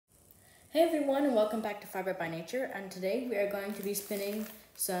Hey everyone, and welcome back to Fiber by Nature. And today we are going to be spinning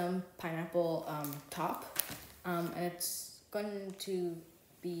some pineapple top, and it's going to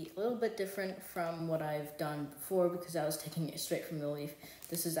be a little bit different from what I've done before because I was taking it straight from the leaf.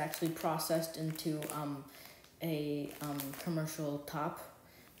 This is actually processed into a commercial top.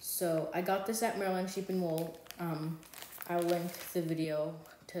 So I got this at Maryland Sheep and Wool. I'll link the video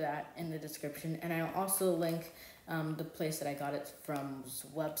to that in the description, and I'll also link the place that I got it from's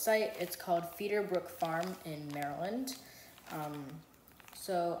website. It's called Feederbrook Farm in Maryland.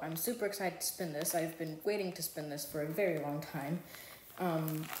 So I'm super excited to spin this. I've been waiting to spin this for a very long time.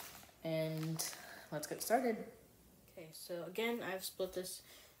 And let's get started. Okay, so again, I've split this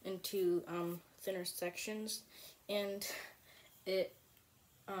into thinner sections, and it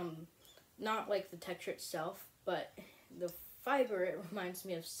not like the texture itself, but the fiber, it reminds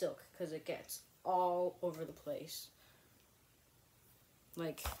me of silk because it gets all over the place.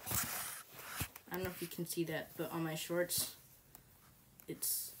 Like, I don't know if you can see that, but on my shorts, it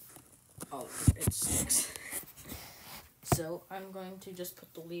sticks. So I'm going to just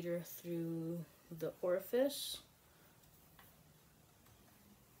put the leader through the orifice,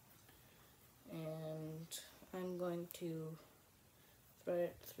 and I'm going to thread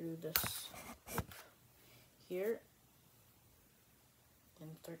it through this loop here and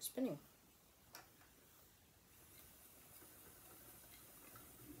start spinning.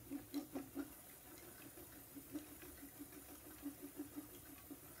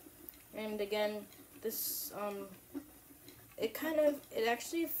 And again, this it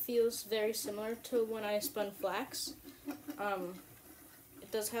actually feels very similar to when I spun flax.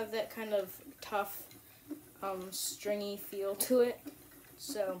 It does have that kind of tough, stringy feel to it.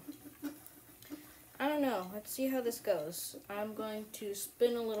 So I don't know. Let's see how this goes. I'm going to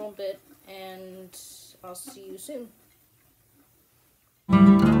spin a little bit, and I'll see you soon.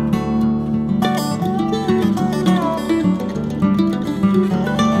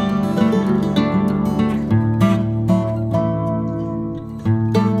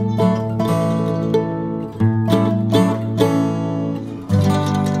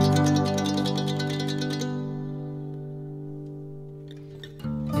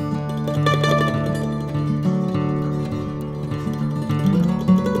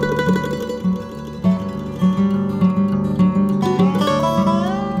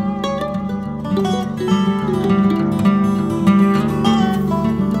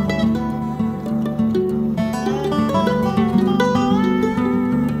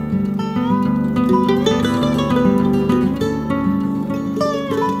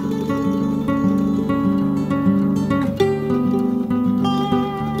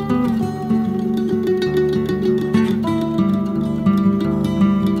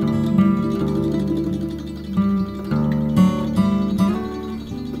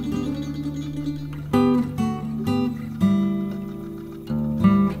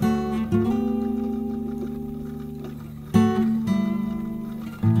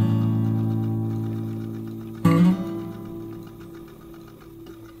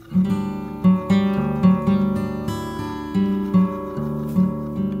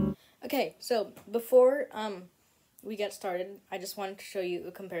 Okay, so before we get started, I just wanted to show you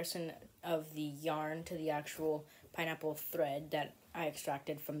a comparison of the yarn to the actual pineapple thread that I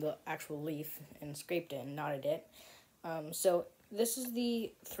extracted from the actual leaf and scraped it and knotted it. So this is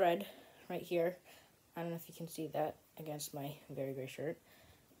the thread right here. I don't know if you can see that against my very gray shirt.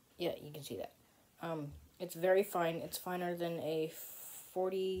 Yeah, you can see that. It's very fine. It's finer than a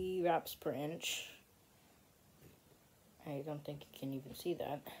 40 wraps per inch. I don't think you can even see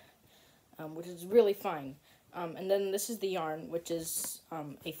that. Which is really fine. And then this is the yarn, which is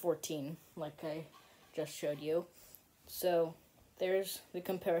a 14, like I just showed you. So there's the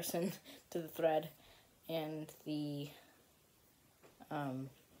comparison to the thread and the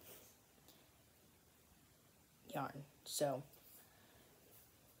yarn. So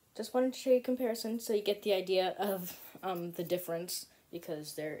just wanted to show you a comparison so you get the idea of the difference,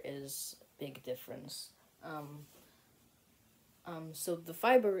 because there is a big difference. So the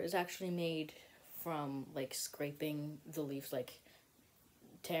fiber is actually made from, like, scraping the leaves, like,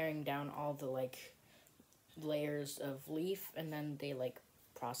 tearing down all the, like, layers of leaf, and then they, like,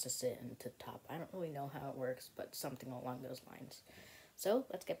 process it into top. I don't really know how it works, but something along those lines. So,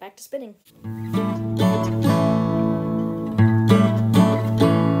 let's get back to spinning.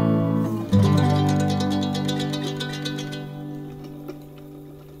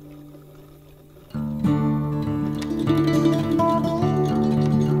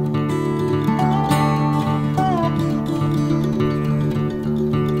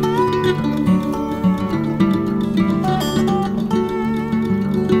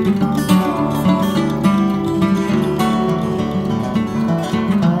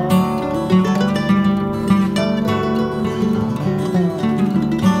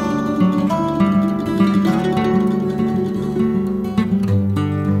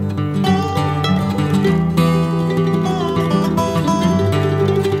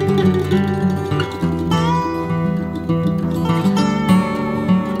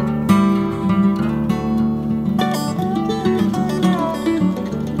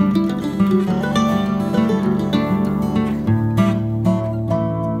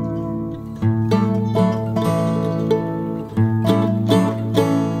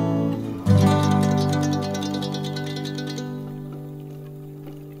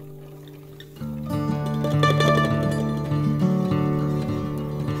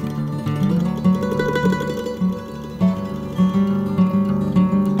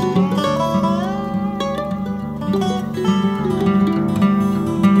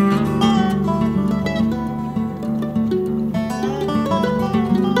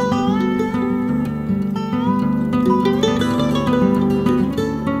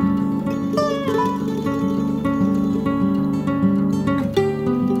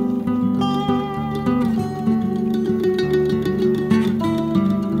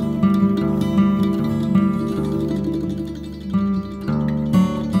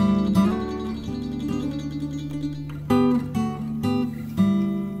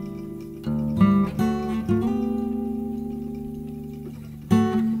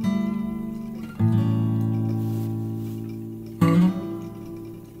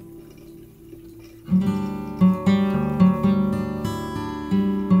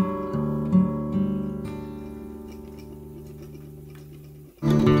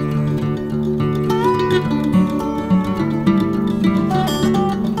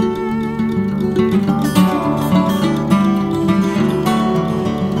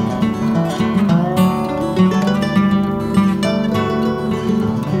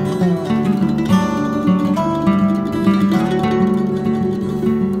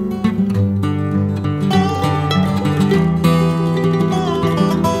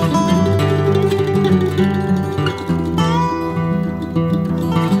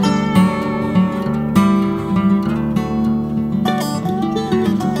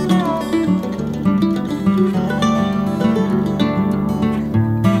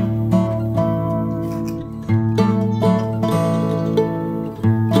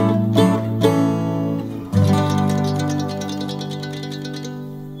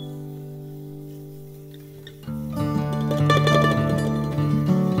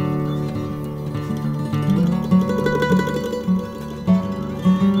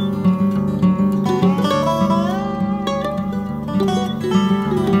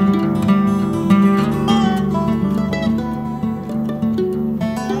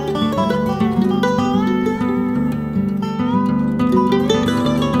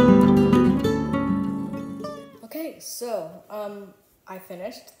 I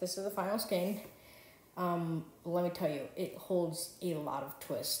finished. This is the final skein. Let me tell you, it holds a lot of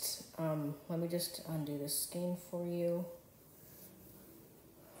twists. Let me just undo this skein for you.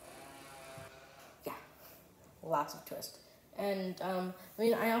 Yeah, lots of twist. And I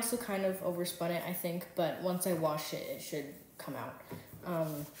mean, I also kind of overspun it, I think, but once I wash it, it should come out.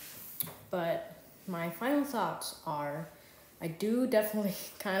 But my final thoughts are, I do definitely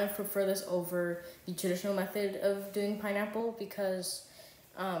kind of prefer this over the traditional method of doing pineapple because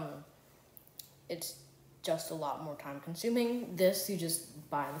it's just a lot more time consuming. This, you just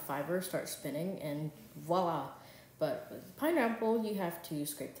buy the fiber, start spinning, and voila. But with pineapple, you have to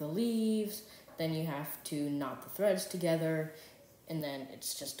scrape the leaves, then you have to knot the threads together, and then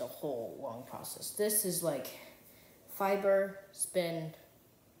it's just a whole long process. This is like fiber, spin,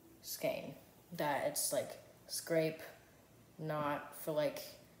 skein. That it's like scrape, knot for like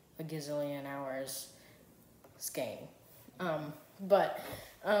a gazillion hours, skein.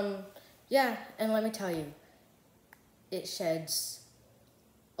 Yeah, and let me tell you, it sheds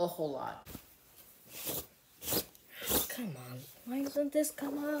a whole lot. Come on, why doesn't this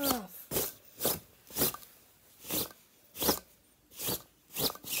come off?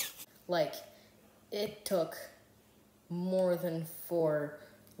 Like, it took more than 4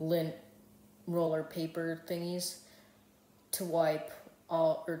 lint roller paper thingies to wipe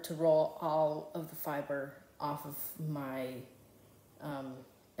all, or to roll all of the fiber off of my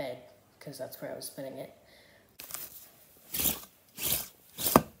bed, because that's where I was spinning it.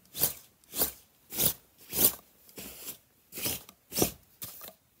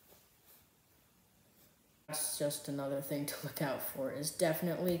 That's just another thing to look out for, is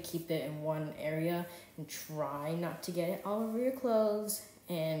definitely keep it in one area and try not to get it all over your clothes.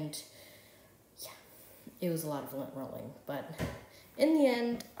 And yeah, it was a lot of lint rolling, but in the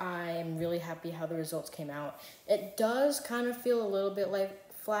end, I'm really happy how the results came out. It does kind of feel a little bit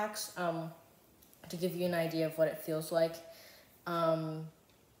like flax, to give you an idea of what it feels like.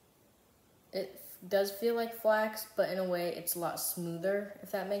 It does feel like flax, but in a way it's a lot smoother,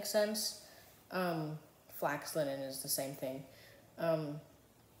 if that makes sense. Flax linen is the same thing.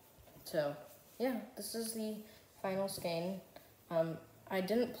 So yeah, this is the final skein. I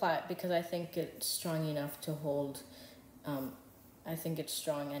didn't plait because I think it's strong enough to hold, I think it's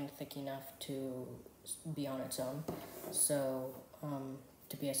strong and thick enough to be on its own, so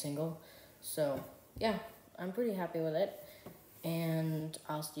to be a single. So yeah, I'm pretty happy with it, and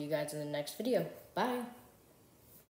I'll see you guys in the next video. Bye!